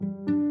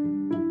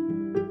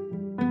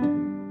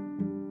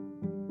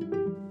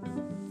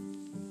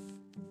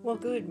Well,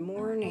 good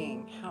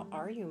morning. How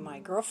are you, my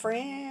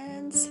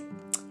girlfriends?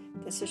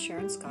 This is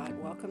Sharon Scott.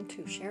 Welcome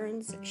to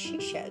Sharon's She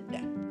Shed.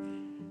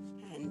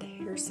 And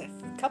here's a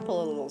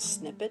couple of little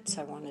snippets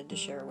I wanted to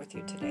share with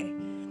you today.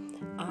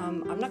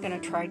 I'm not going to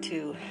try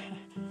to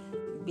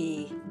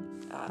be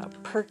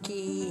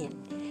perky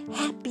and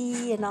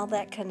happy and all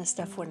that kind of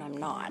stuff when I'm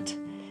not,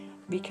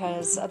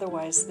 because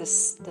otherwise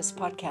this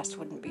podcast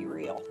wouldn't be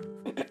real.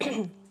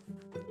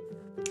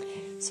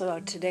 So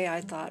today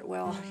I thought,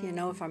 well,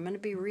 if I'm going to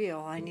be real,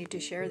 I need to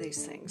share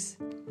these things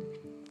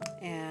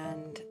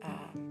and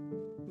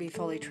be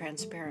fully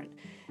transparent.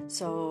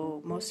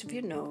 So most of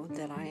you know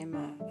that I am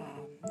a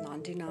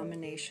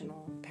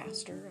non-denominational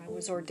pastor. I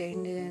was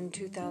ordained in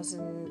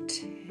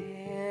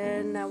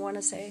 2010, I want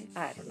to say.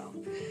 I don't know.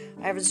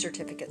 I have a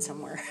certificate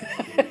somewhere.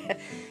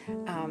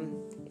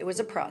 It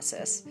was a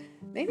process.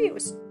 Maybe it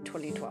was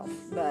 2012,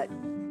 but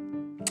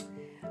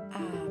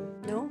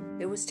no,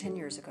 it was 10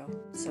 years ago.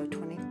 So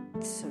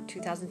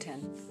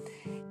 2010.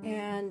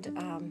 And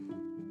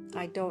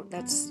I don't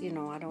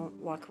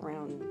walk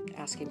around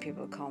asking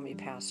people to call me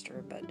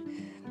pastor, but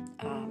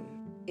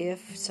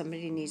if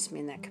somebody needs me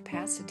in that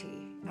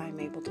capacity, I'm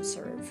able to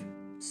serve.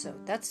 So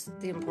that's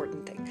the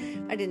important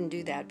thing. I didn't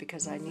do that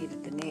because I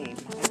needed the name.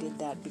 I did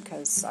that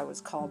because I was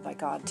called by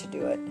God to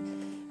do it.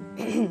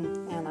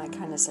 And I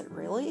kind of said,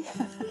 really?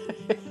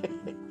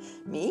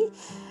 Me?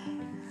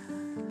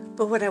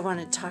 But what I want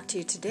to talk to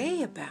you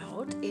today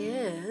about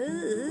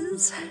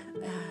is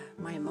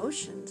my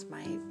emotions,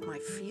 my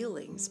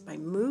feelings, my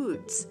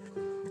moods.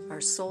 Our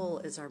soul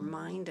is our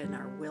mind and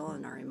our will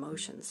and our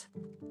emotions.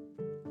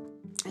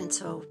 And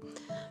so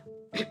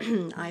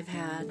I've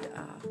had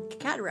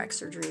cataract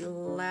surgery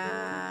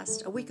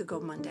a week ago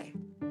Monday.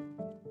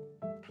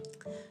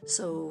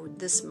 So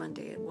this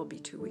Monday it will be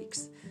 2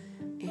 weeks.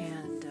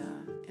 And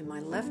in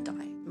my left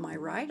eye, my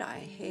right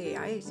eye, hey,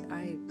 I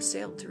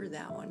sailed through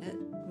that one. It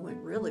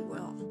went really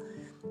well.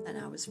 And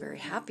I was very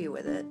happy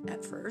with it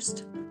at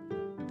first.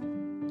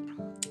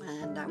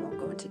 And I won't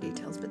go into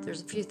details, but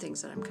there's a few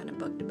things that I'm kind of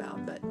bugged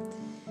about. But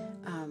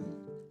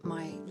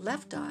my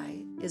left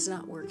eye is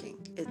not working.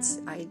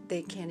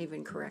 They can't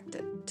even correct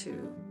it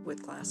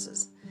with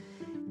glasses.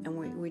 And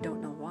we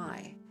don't know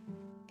why.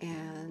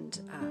 And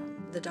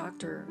the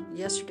doctor,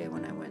 yesterday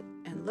when I went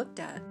and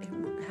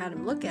had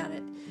him look at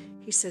it,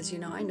 he says,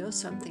 I know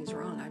something's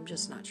wrong. I'm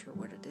just not sure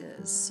what it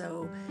is.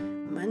 So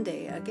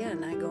Monday,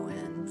 again, I go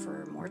in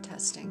for more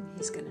testing.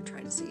 He's going to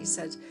try to see. He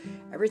says,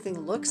 everything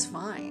looks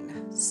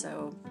fine.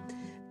 So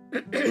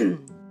it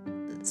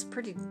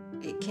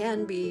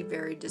can be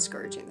very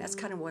discouraging. That's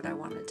kind of what I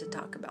wanted to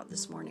talk about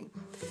this morning.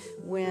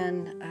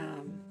 When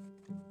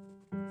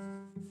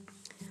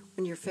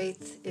your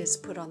faith is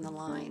put on the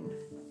line,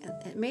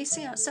 it may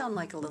sound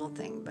like a little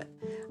thing, but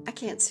I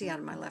can't see out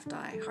of my left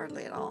eye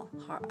hardly at all.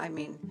 I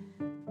mean,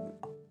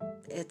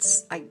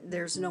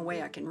 there's no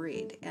way I can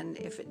read. And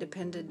if it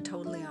depended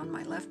totally on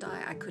my left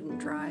eye, I couldn't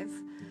drive.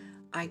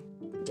 I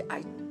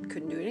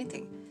couldn't do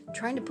anything.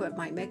 Trying to put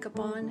my makeup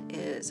on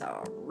is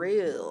a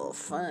real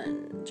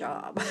fun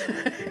job.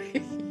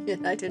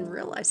 And I didn't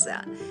realize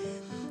that.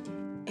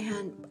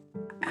 And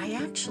I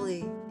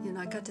actually,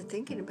 I got to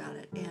thinking about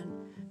it,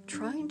 and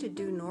trying to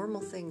do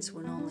normal things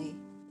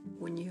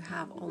when you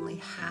have only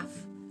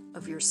half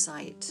of your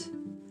sight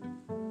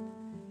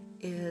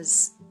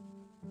is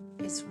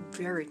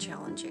very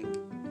challenging.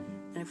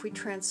 And if we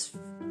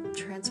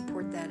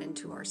transport that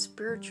into our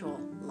spiritual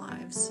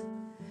lives,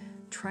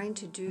 trying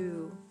to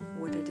do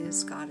what it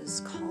is God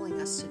is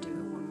calling us to do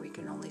when we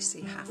can only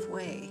see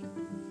halfway,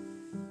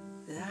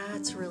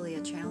 that's really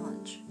a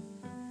challenge.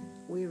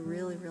 We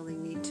really, really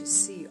need to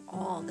see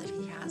all that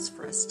He has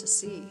for us to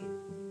see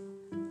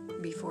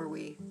before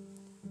we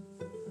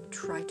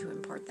try to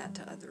impart that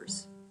to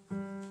others.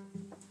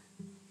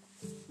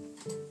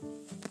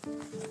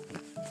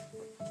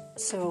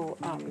 So,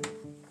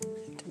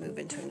 to move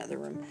into another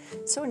room.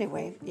 So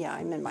anyway,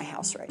 I'm in my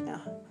house right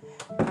now.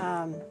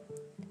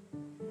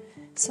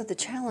 So the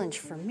challenge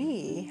for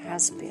me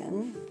has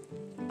been,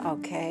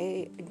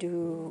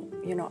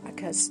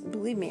 because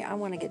believe me, I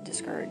want to get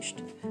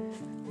discouraged.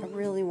 I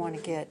really want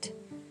to get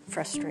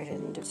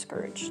frustrated and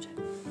discouraged.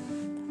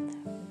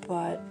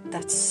 But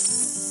that's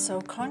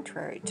so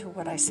contrary to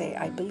what I say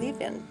I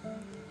believe in.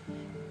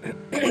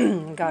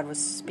 God was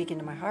speaking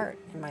to my heart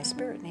and my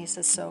spirit, and He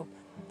says, so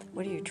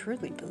what do you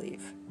truly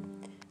believe?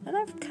 And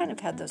I've kind of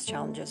had those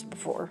challenges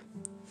before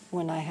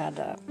when I had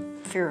a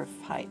fear of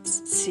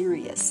heights,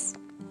 serious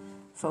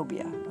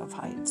phobia of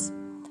heights.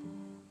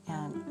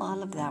 And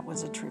all of that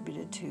was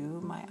attributed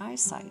to my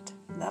eyesight.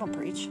 That'll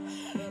preach.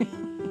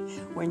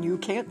 When you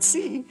can't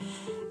see,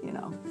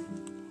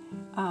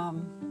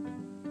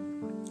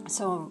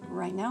 So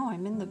right now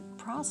I'm in the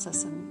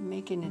process of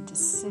making a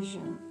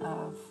decision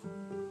of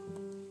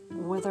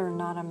whether or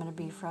not I'm going to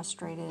be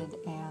frustrated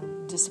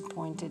and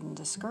disappointed and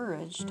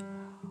discouraged,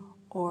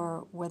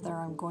 or whether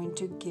I'm going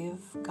to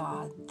give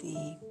God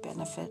the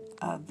benefit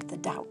of the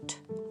doubt.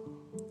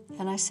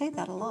 And I say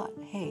that a lot.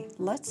 Hey,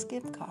 let's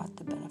give God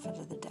the benefit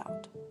of the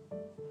doubt.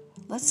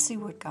 Let's see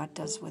what God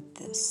does with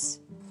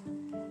this.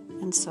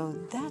 And so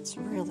that's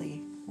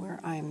really where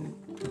I'm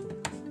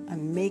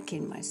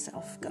making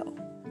myself go.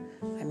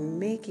 I'm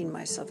making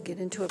myself get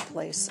into a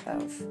place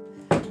of,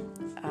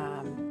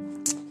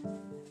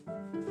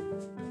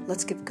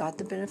 let's give God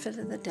the benefit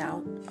of the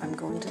doubt. I'm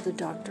going to the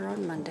doctor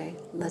on Monday.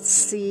 Let's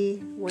see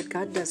what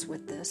God does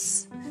with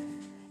this.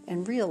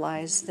 And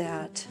realize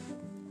that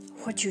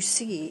what you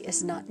see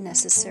is not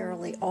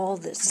necessarily all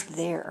that's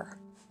there.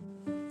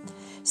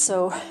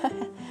 So,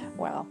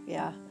 well,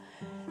 yeah.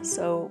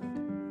 So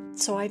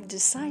I've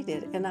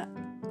decided, and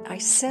I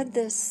said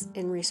this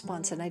in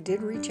response, and I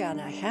did reach out,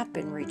 and I have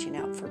been reaching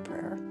out for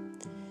prayer,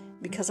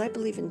 because I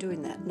believe in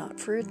doing that, not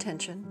for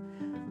attention,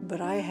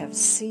 but I have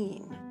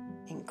seen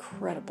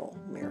incredible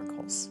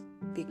miracles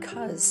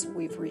because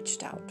we've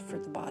reached out for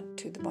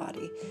to the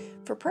body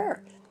for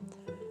prayer.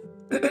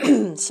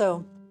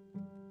 So,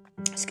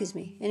 excuse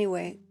me.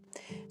 Anyway,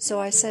 so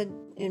I said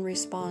in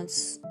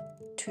response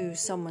to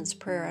someone's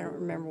prayer, I don't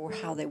remember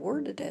how they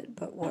worded it,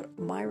 but what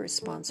my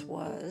response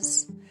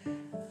was,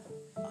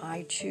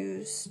 I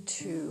choose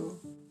to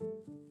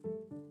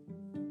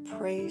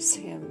praise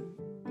Him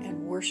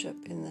and worship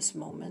in this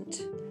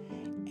moment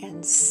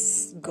and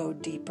go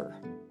deeper.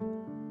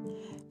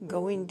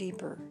 Going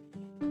deeper,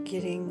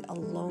 getting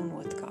alone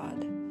with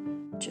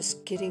God,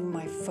 just getting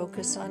my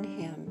focus on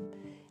Him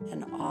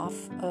and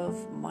off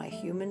of my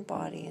human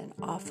body and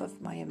off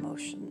of my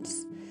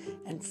emotions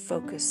and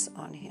focus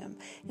on Him.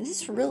 And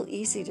it's real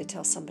easy to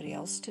tell somebody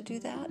else to do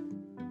that,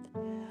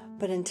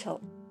 but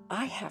until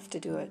I have to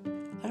do it,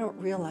 I don't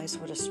realize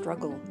what a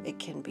struggle it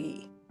can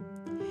be.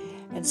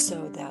 And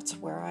so that's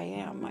where I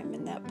am. I'm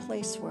in that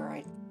place where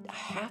I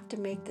have to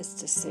make this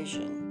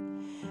decision.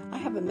 I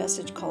have a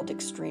message called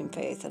Extreme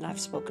Faith, and I've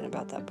spoken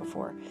about that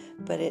before,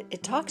 but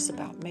it talks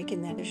about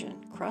making that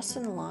decision,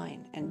 crossing the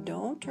line, and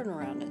don't turn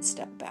around and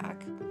step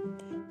back.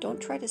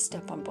 Don't try to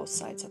step on both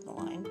sides of the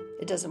line.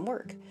 It doesn't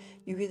work.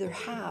 You either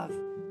have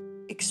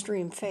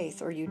extreme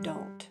faith or you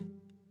don't.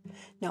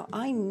 Now,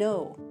 I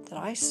know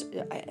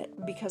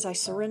that because I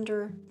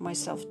surrender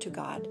myself to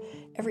God,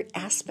 every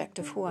aspect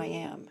of who I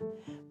am,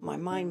 my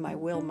mind, my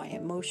will, my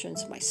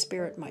emotions, my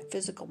spirit, my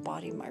physical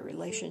body, my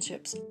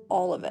relationships,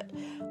 all of it,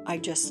 I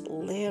just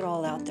lay it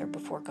all out there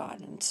before God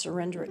and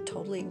surrender it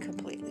totally and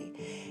completely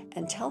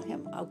and tell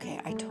Him,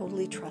 okay, I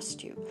totally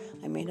trust You.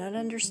 I may not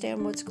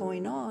understand what's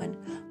going on,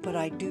 but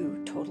I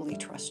do totally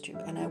trust You,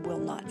 and I will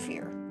not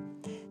fear.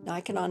 Now,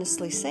 I can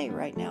honestly say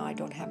right now I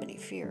don't have any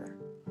fear.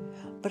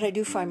 But I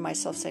do find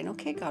myself saying,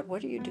 okay, God,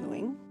 what are You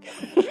doing?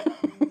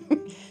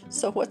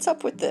 So what's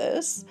up with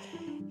this?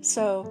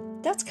 So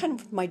that's kind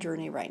of my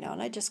journey right now.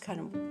 And I just kind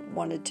of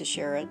wanted to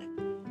share it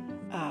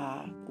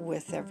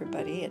with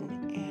everybody.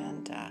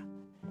 And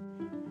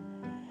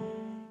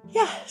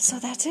so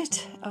that's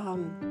it.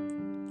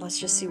 Let's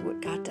just see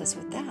what God does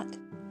with that.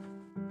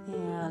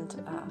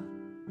 And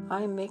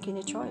I'm making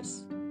a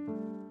choice.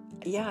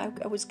 Yeah,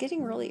 I was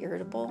getting really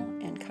irritable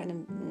and kind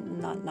of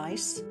not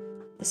nice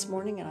this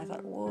morning, and I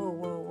thought,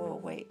 whoa,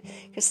 wait,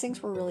 because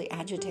things were really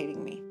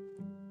agitating me.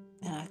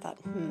 And I thought,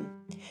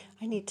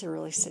 I need to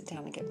really sit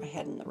down and get my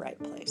head in the right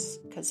place,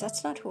 because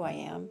that's not who I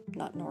am,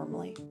 not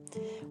normally.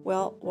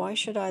 Well, why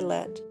should I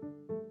let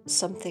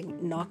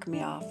something knock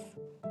me off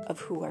of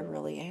who I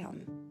really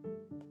am,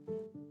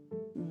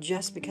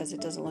 just because it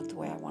doesn't look the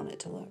way I want it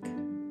to look,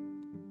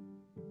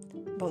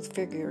 both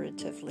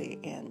figuratively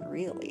and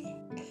really.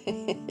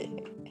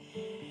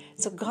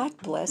 So God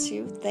bless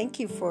you. Thank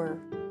you for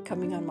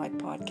coming on my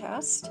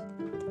podcast.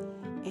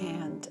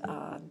 And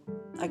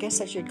I guess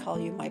I should call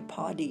you my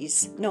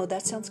poddies. No,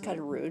 that sounds kind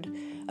of rude.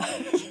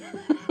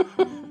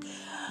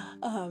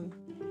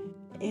 And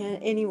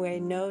anyway,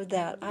 know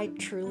that I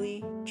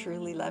truly,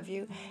 truly love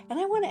you. And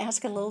I want to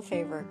ask a little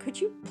favor. Could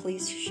you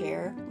please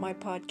share my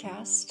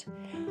podcast?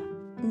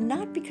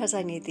 Not because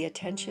I need the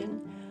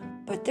attention,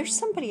 but there's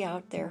somebody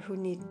out there who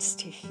needs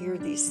to hear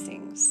these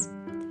things.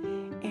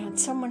 And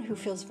someone who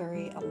feels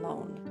very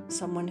alone.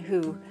 Someone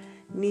who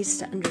needs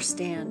to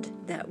understand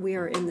that we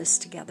are in this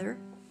together,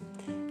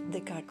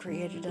 that God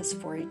created us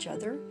for each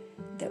other,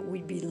 that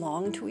we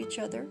belong to each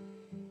other,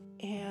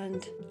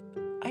 and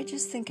I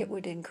just think it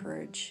would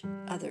encourage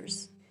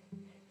others.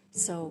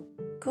 So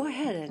go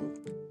ahead and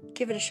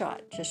give it a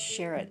shot. Just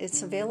share it.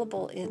 It's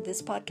available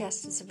this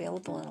podcast is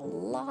available in a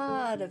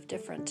lot of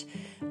different,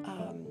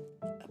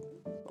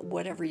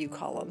 whatever you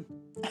call them,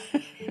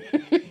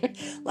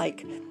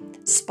 like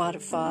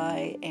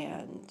Spotify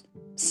and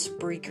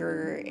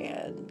Spreaker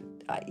and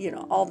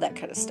all that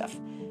kind of stuff.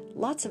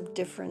 Lots of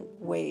different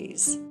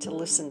ways to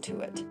listen to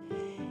it.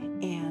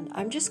 And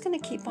I'm just going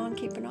to keep on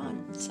keeping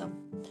on. So,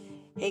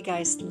 hey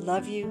guys,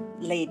 love you,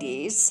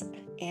 ladies.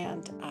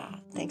 And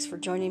thanks for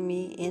joining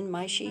me in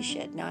my she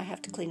shed. Now I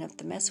have to clean up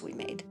the mess we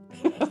made.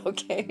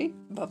 Okay,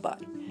 bye-bye.